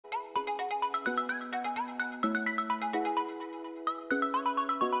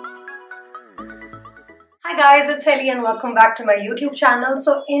Hi guys, it's Ellie and welcome back to my YouTube channel.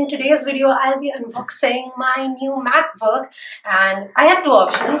 So in today's video, I'll be unboxing my new MacBook, and I had two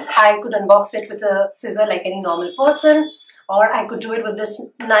options. I could unbox it with a scissor like any normal person, or I could do it with this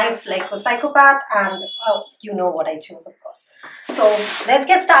knife like a psychopath, and you know what I chose, of course. So let's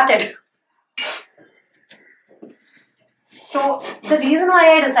get started. So the reason why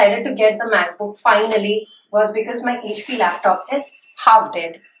I decided to get the MacBook finally was because my HP laptop is half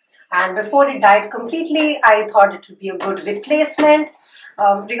dead. And before it died completely, I thought it would be a good replacement.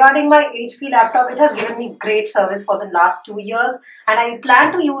 Regarding my HP laptop, it has given me great service for the last 2 years, and I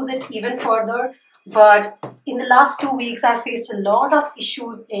plan to use it even further. But in the last 2 weeks, I faced a lot of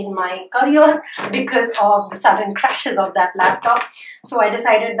issues in my career because of the sudden crashes of that laptop. So I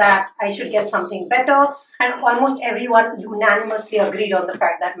decided that I should get something better, and almost everyone unanimously agreed on the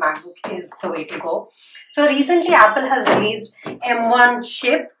fact that MacBook is the way to go. So recently, Apple has released M1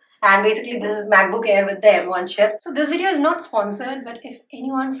 chip. And basically this is MacBook Air with the M1 chip. So this video is not sponsored, but if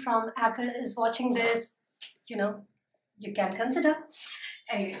anyone from Apple is watching this, you can consider.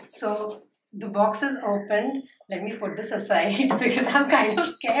 Anyway, so the box is opened. Let me put this aside because I'm kind of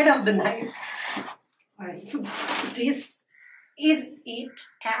scared of the knife. Alright, so this is it.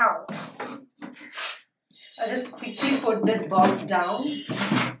 Ow. I'll just quickly put this box down.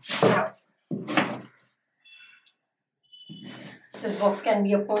 Now, this box can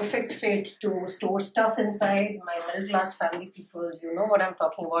be a perfect fit to store stuff inside. My middle class family people, you know what I'm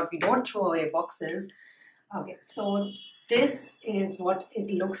talking about. We don't throw away boxes. Okay, so this is what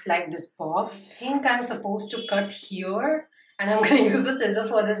it looks like, this box. I think I'm supposed to cut here, and I'm going to use the scissor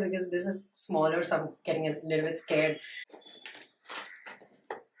for this because this is smaller, so I'm getting a little bit scared.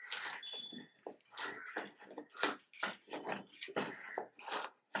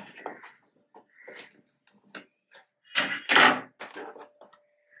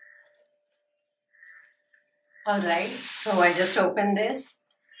 Alright, so I just opened this,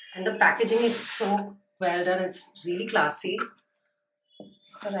 and the packaging is so well done. It's really classy.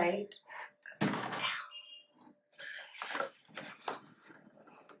 Alright.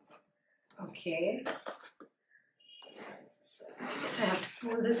 Okay. So I guess I have to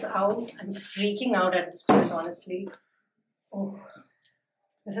pull this out. I'm freaking out at this point, honestly. Oh,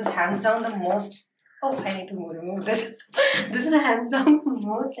 this is hands down the most... Oh, I need to remove this. This is hands down the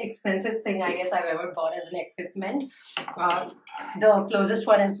most expensive thing I guess I've ever bought as an equipment. The closest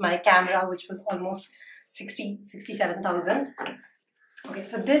one is my camera, which was almost 67,000. Okay,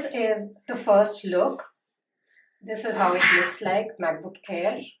 so this is the first look. This is how it looks like, MacBook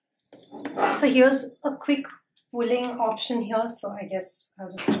Air. So here's a quick pulling option here. So I guess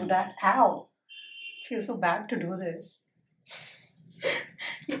I'll just do that. Ow! It feels so bad to do this.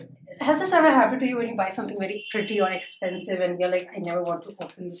 Has this ever happened to you when you buy something very pretty or expensive and you're like, I never want to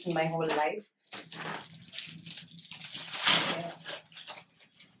open this in my whole life?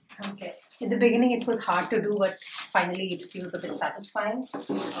 Okay. In the beginning it was hard to do, but finally it feels a bit satisfying.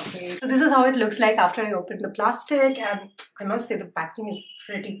 Okay. So this is how it looks like after I opened the plastic, and I must say the packaging is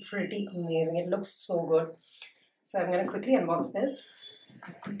pretty amazing. It looks so good. So I'm going to quickly unbox this.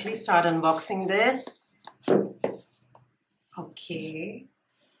 I'll quickly start unboxing this. Okay.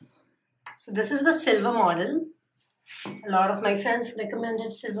 So this is the silver model. A lot of my friends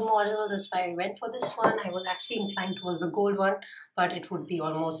recommended silver model. That's why I went for this one. I was actually inclined towards the gold one, but it would be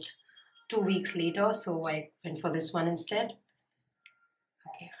almost 2 weeks later, so I went for this one instead.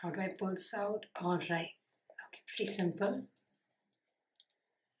 Okay, how do I pull this out? All right. Okay, pretty simple.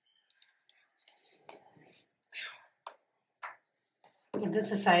 Put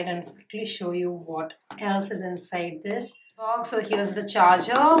this aside and quickly show you what else is inside this box. So here's the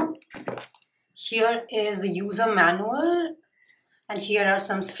charger. Here is the user manual, and here are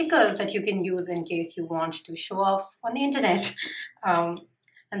some stickers that you can use in case you want to show off on the internet.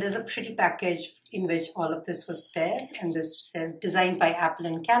 And there's a pretty package in which all of this was there, and this says designed by Apple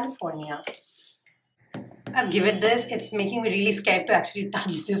in California. I'll give it this. It's making me really scared to actually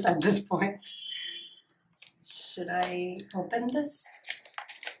touch this at this point. Should I open this?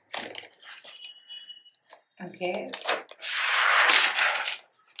 Okay.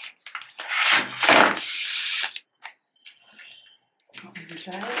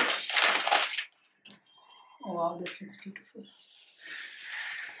 Alright. Oh wow, this looks beautiful.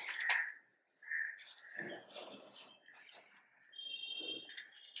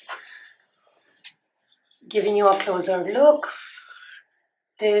 Giving you a closer look.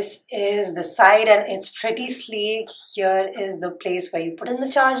 This is the side, and it's pretty sleek. Here is the place where you put in the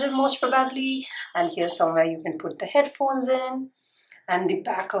charger most probably, and here's somewhere you can put the headphones in. And the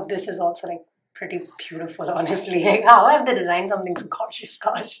back of this is also like pretty beautiful, honestly. Like, how have they designed something so gorgeous?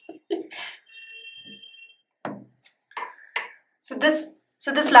 Gosh.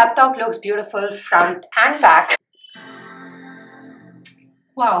 So this laptop looks beautiful front and back.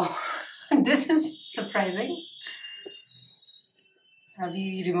 Wow, this is surprising. Are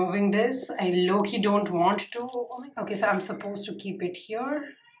we removing this? I low-key don't want to. Okay, so I'm supposed to keep it here.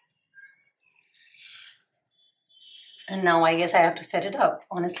 And now I guess I have to set it up.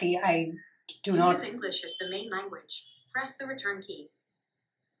 Honestly, I do not use English as the main language. Press the return key.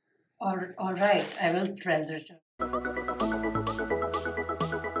 All right, I will press the return.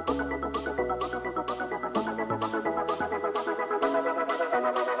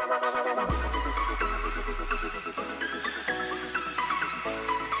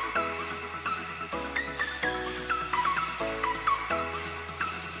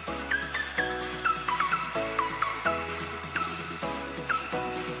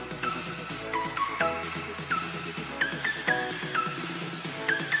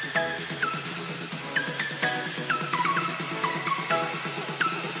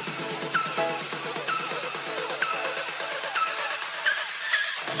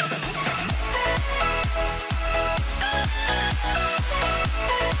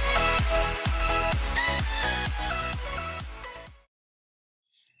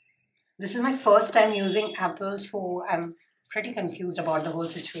 This is my first time using Apple, so I'm pretty confused about the whole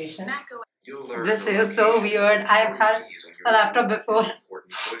situation. This is so weird. I've had a laptop before.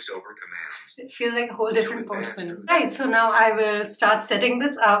 It feels like a whole different person. Right, so now I will start setting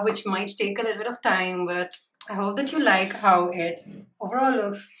this up, which might take a little bit of time, but I hope that you like how it overall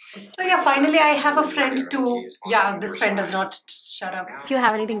looks. So yeah, finally I have a friend too. Yeah, this friend does not shut up. If you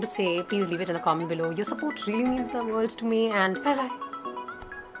have anything to say, please leave it in a comment below. Your support really means the world to me, and bye bye.